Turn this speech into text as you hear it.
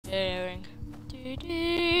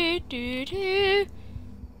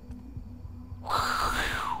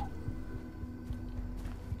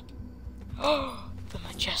Oh, the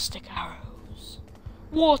majestic arrows.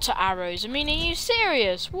 Water arrows. I mean, are you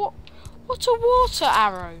serious? What are water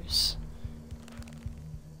arrows?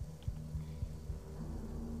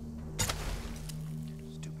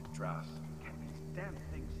 Stupid drafts. Can these damn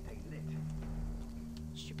things stay lit?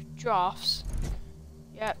 Stupid drafts.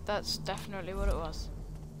 Yep, that's definitely what it was.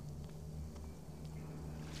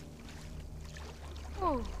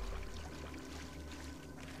 Oh.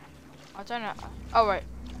 I don't know. Oh, right.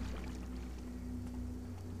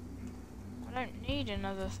 I don't need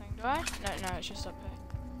another thing, do I? No, it's just up here.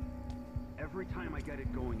 Every time I get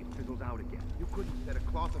it going, it fizzles out again. You couldn't set a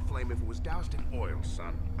cloth aflame if it was doused in oil,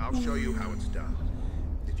 son. I'll show you how it's done.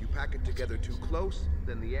 If you pack it together too close,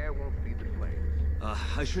 then the air won't feed the flames.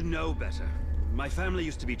 I should know better. My family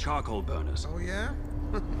used to be charcoal burners. Oh, yeah?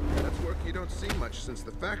 That's work you don't see much since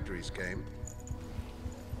the factories came.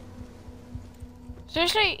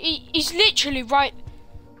 Seriously? He's literally right.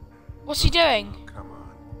 What's he doing? Oh, come on.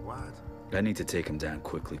 What? I need to take him down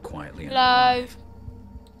quickly, quietly. Hello?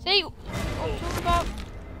 See? What I'm talking about?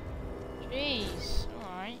 Jeez.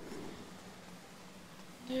 Alright.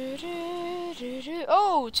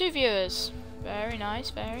 Oh, 2 viewers. Very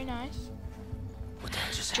nice, very nice. What the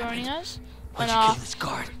hell just Joining happened? us Why'd on you our kill this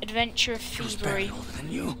guard? adventure of He was barely thievery. older than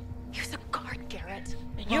you. He was a guard, Garrett.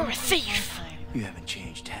 And you're a thief! You haven't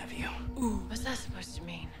changed, have you? Ooh. What's that supposed to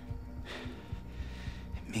mean?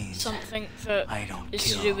 It means Something that I don't is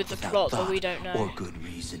kill to do with the without plot that thought we don't know. or good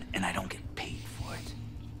reason, and I don't get paid for it.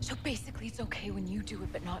 So basically it's okay when you do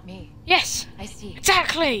it, but not me. Yes! I see.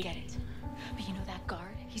 Exactly! I get it. But you know that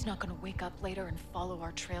guard? He's not gonna wake up later and follow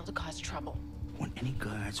our trail to cause trouble. When any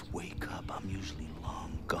guards wake up, I'm usually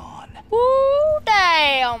long gone. Ooh,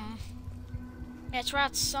 damn! That's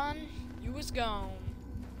right, son. You was gone.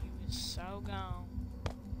 You was so gone.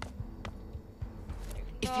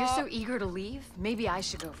 If you're so eager to leave, maybe I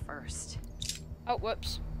should go first. Oh,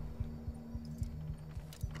 whoops.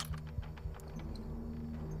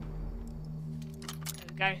 There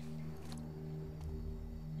we go.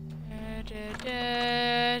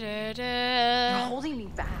 You're holding me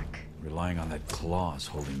back. Relying on that claw's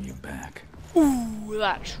holding you back. Ooh,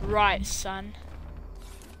 that's right, son.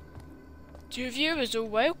 2 viewers, or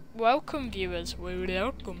welcome viewers,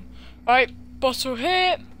 welcome. Right, bottle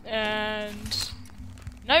here, and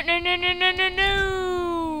no,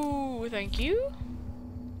 thank you.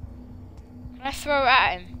 Can I throw it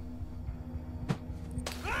at him?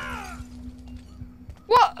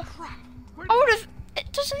 What? I would have.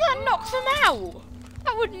 Doesn't that knock them out?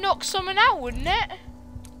 That would knock someone out, wouldn't it?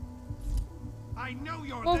 I know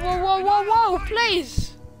you're Whoa, there. whoa, whoa, and whoa, I'll whoa, find you.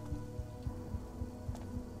 please.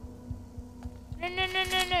 No.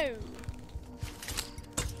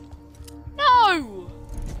 No!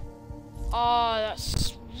 Oh,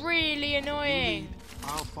 that's really annoying.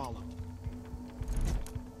 I'll follow.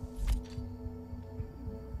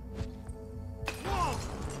 Whoa!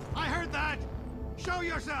 I heard that! Show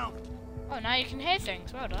yourself! Oh, now you can hear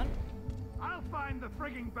things. Well done. I'll find the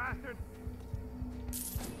frigging bastard!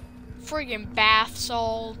 Friggin' bath If I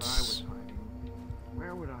salts. was hiding,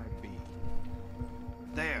 where would I be?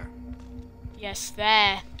 There. Yes,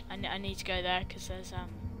 there. I need to go there because there's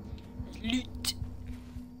loot.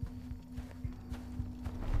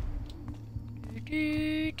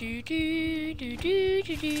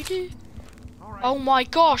 All right. Oh my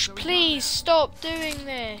gosh, please stop doing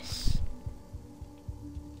this.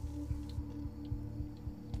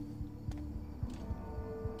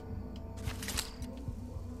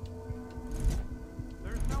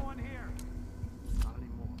 There's no one here. Not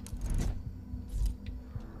anymore.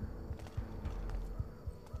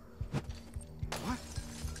 What?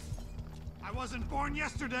 I wasn't born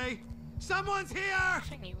yesterday. Someone's here! I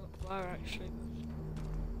think you were actually.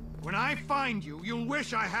 When I find you, you'll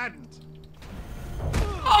wish I hadn't.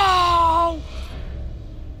 Oh!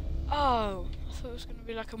 Oh, I thought it was going to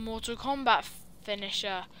be like a Mortal Kombat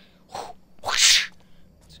finisher. Whoosh!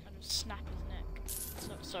 Just kind of snap his neck.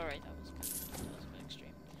 So, sorry, that was a bit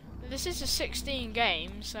extreme. But this is a 16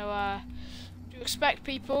 game, so do you expect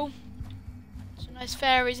people? Some nice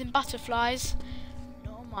fairies and butterflies.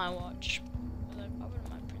 Not on my watch. Although I wouldn't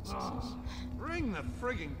mind princesses. Ring the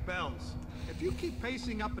frigging bells. If you keep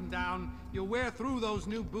pacing up and down, you'll wear through those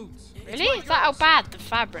new boots. Really? Is that how bad the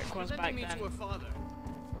fabric was back me then? to her father.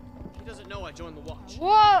 He doesn't know I joined the watch.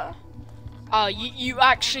 What? Oh, you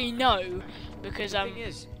actually know because The thing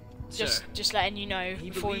is, just letting you know he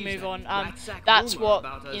before we believes move that on. rat sack That's rumor what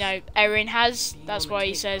about you us know. Erin has. being That's on the why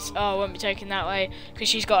he tape. says, "Oh, I won't be taken that way," because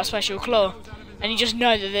she's got a special claw. And you just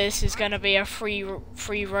know that this is going to be a free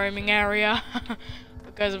roaming area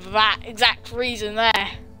because of that exact reason there.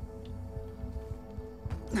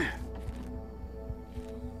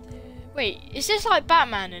 Wait, is this like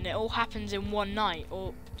Batman and it all happens in one night,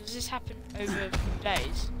 or does this happen over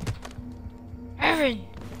days? Erin!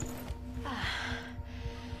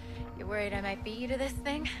 You're worried I might beat you to this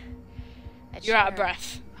thing? You're out of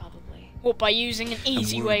breath. Probably. What, by using an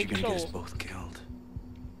easy way you're gonna claw? get us both killed.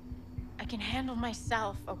 I can handle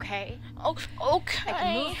myself, okay? Okay. I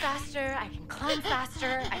can move faster, I can climb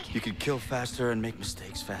faster, I can... You can kill faster and make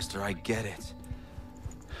mistakes faster, I get it.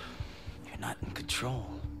 You're not in control.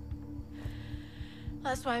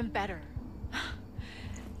 That's why I'm better.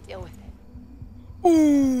 Deal with it.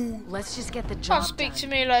 Ooh! Let's just get the job Can't speak to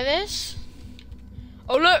me like this.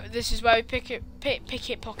 Oh look, this is where we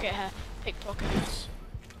pickpocket her.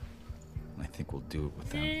 I think we'll do it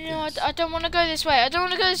without No, this. I don't want to go this way. I don't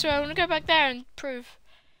want to go this way. I want to go back there and prove.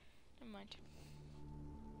 Never mind.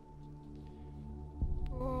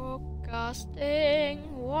 Broadcasting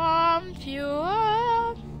one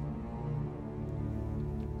viewer.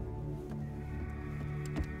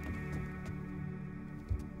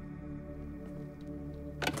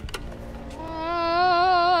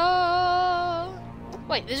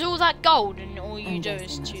 Wait, there's all that gold and all you do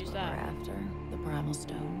is choose that. After the primal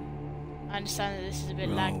stone. I understand that this is a bit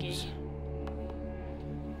Robes. laggy.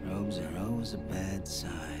 Robes are always a bad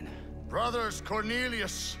sign. Brothers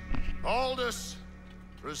Cornelius, Aldous,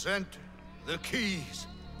 present the keys.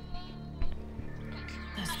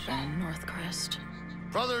 That's from Northcrest.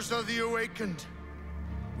 Brothers of the Awakened,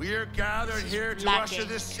 we are gathered here to usher Lagging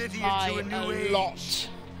this city by into a new age. lot.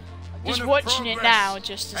 Just One of watching it progress now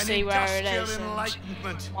just to and see where it industrial is. And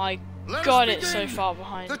enlightenment. my Let us God, it's so begin far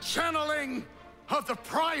behind. The channeling of the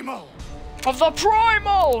primal. Of the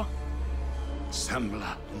primal! Sembla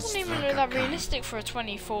I don't even know that realistic for a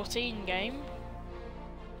 2014 game.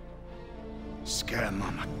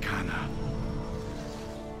 Skemamakana.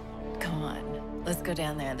 Come on, let's go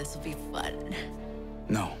down there. This will be fun.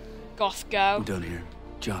 No, Goth I'm girl. done here.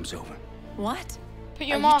 Job's over. What? Put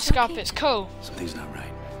your Are you mask up, joking? it's cool. Something's not right.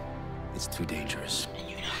 It's too dangerous. And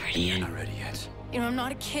you're not And ready you're yet. not ready yet. You know, I'm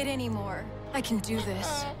not a kid anymore. I can do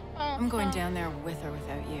this. I'm going down there with or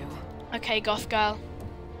without you. Okay, Goth girl.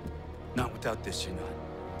 Not without this, you're not.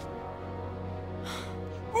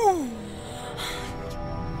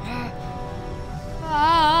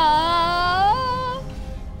 Ah.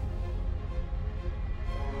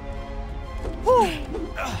 Woo.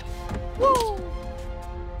 Woo.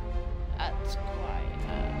 That's quite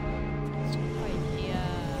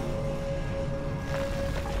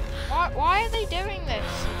why are they doing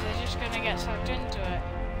this if they're just gonna get sucked into it?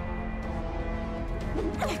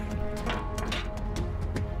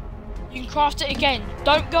 You can craft it again.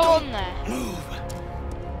 Don't go on there.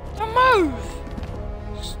 Don't move!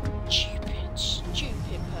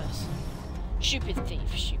 Stupid person. Stupid thief.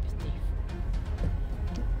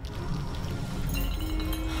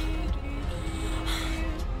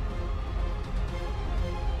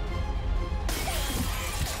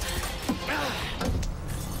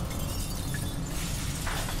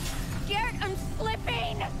 Garrett, I'm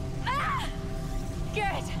slipping! Ah!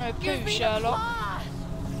 Garrett, No give poo, me Sherlock.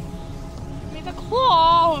 The claw! Give me the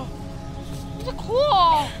claw! Give me the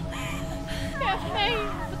claw! Give me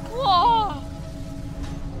the claw!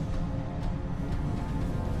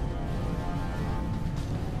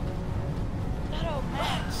 That old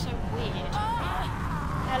man's so weird.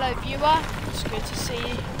 Hello viewer, it's good to see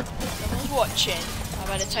someone's watching. I've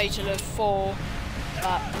had a total of 4, but,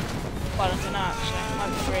 well, I don't know actually, might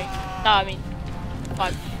be 3. No, I mean,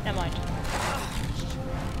 5, never mind.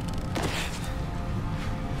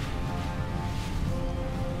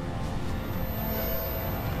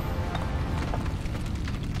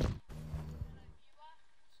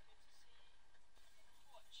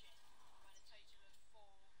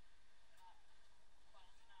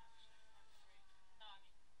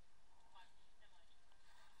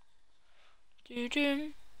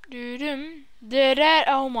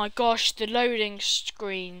 Oh my gosh, the loading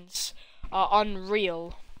screens are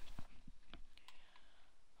unreal.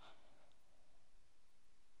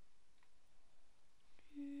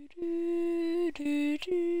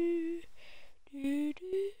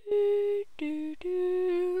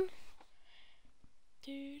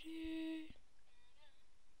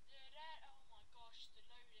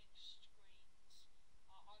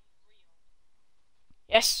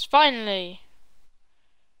 Yes, finally.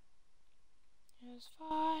 Yes,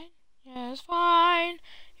 fine. Yes, fine.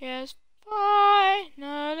 Yes,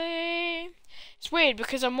 finally. It's weird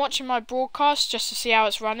because I'm watching my broadcast just to see how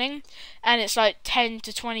it's running, and it's like 10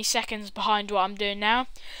 to 20 seconds behind what I'm doing now.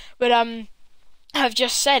 But I've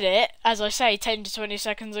just said it, as I say, 10 to 20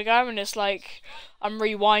 seconds ago, and it's like I'm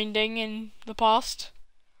rewinding in the past.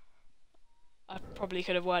 I probably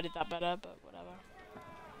could have worded that better, but whatever.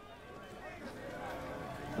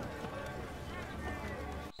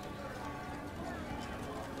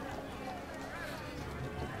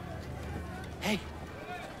 Hey!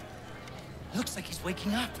 Looks like he's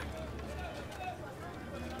waking up.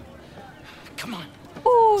 Come on.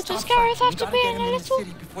 Ooh, does Gareth have to gotta be get in him a the little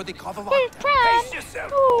city before they call the boot lockdown. pram? Pace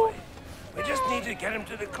yourself, Ooh. boy. We just need to get him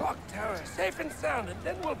to the clock tower, safe and sound, and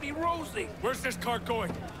then we'll be rosy. Where's this cart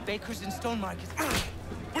going? Baker's in Stone Market.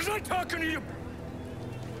 Was I talking to you?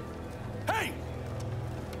 Hey!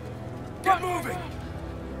 Get moving!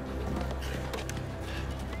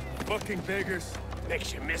 Fucking beggars.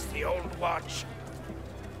 Makes you miss the old watch.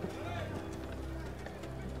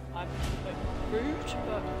 I'm a bit rude,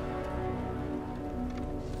 but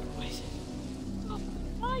what is it? Oh,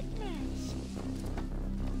 nightmares.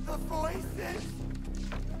 The voices!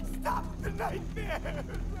 Stop the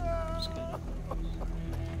nightmares!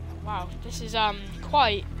 Wow, this is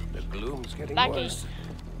quite The gloom's getting laggy. worse.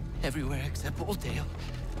 Everywhere except Oldale.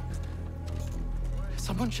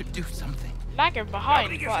 Someone should do something. Lagging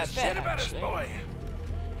behind Nobody gives quite a a bit, shit about us, actually. boy.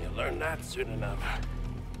 You'll learn that soon enough.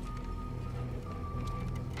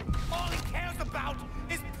 All he cares about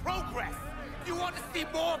is progress! You want to see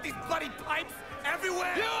more of these bloody pipes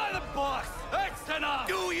everywhere? You are the boss! That's enough!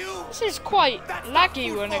 Do you? This is quite That's not laggy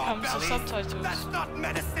food when for it our comes to bellies. subtitles. That's not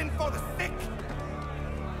medicine for the sick!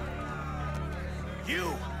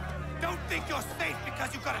 You don't think you're safe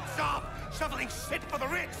because you got a job shoveling shit for the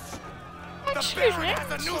rich! Excuse me, has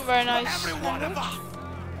a it's noose not very for nice every one of language.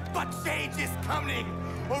 us! But change is coming!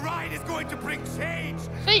 Orion is going to bring change!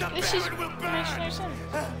 See, The this is Baron will burn! makes no sense.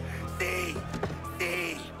 See!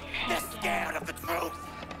 See! They're scared of the truth!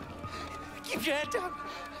 Keep your head down!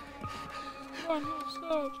 Oh, no,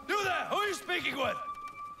 stop. You there! Who are you speaking with?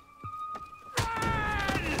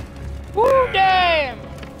 Woo, damn!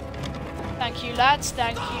 Thank you, lads.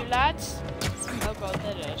 Thank you, lads. Oh god,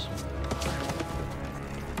 there it is.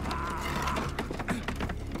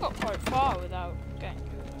 Got quite far without getting good.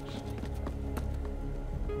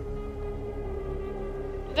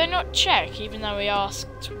 Did they not check, even though we asked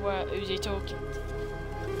who's he talking to?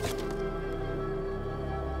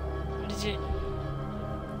 What is it?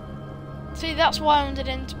 See, that's why I wanted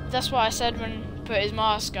him to, that's why I said when he put his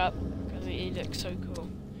mask up, because he looks so cool.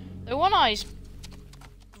 The one eye's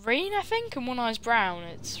green, I think, and one eye's brown.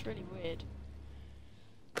 It's really weird.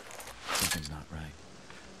 Something's not right.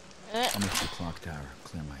 I'll make the clock tower,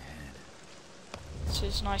 clear my head. It's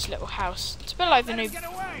his nice little house. It's a bit like the new...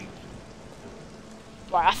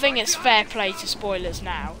 Right, I think it's fair play to spoilers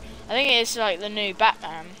now. I think it's like the new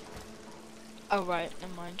Batman. Oh right,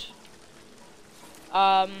 never mind.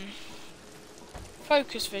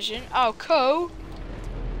 Focus vision. Oh, cool.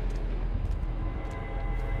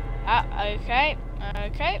 Okay.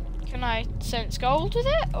 Okay. Can I sense gold with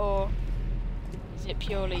it, or is it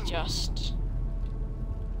purely just...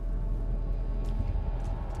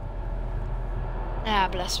 Ah,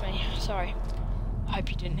 bless me. Sorry. I hope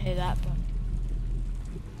you didn't hear that, but...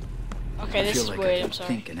 Okay, this I is feel like weird, I I'm can sorry.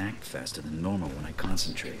 think and act faster than normal when I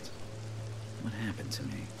concentrate. What happened to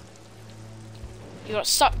me? You got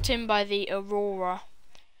sucked in by the aurora.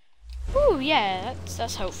 Ooh, yeah,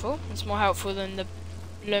 that's helpful. It's more helpful than the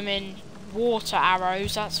blooming water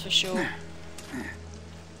arrows, that's for sure.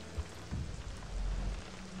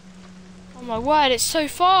 Oh my word, it's so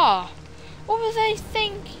far! What were they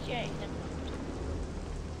thinking?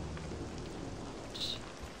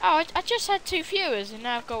 Oh, I just had 2 viewers and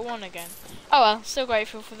now I've got 1 again. Oh well, still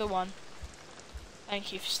grateful for the 1.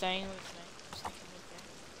 Thank you for staying with me. Sticking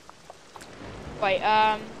with me. Wait, Hear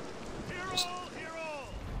all!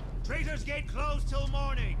 Traitors' Gate closed till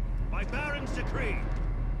morning, by Baron's decree.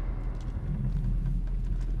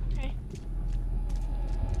 Okay.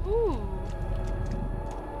 Ooh.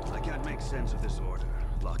 I can't make sense of this order,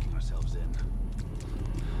 locking ourselves in.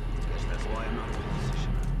 Guess that's why I'm not in a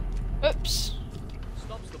position. Oops.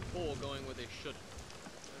 Stops the poor going where they shouldn't.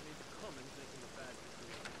 There needs a common thinking the bad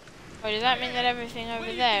decision. Wait, does that mean that everything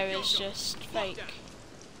over there is just fake?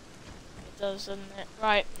 It does, doesn't it?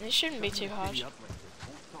 Right, it shouldn't be too hard.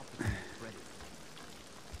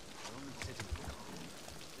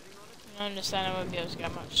 I understand I won't be able to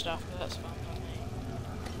get much stuff, but that's fine by me.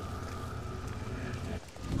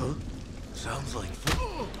 Huh? Sounds like...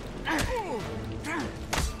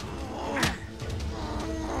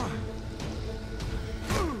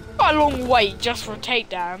 Quite a long wait just for a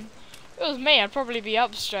takedown. it was me, I'd probably be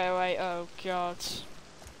up straight away. Oh god.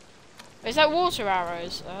 Is that water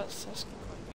arrows? That's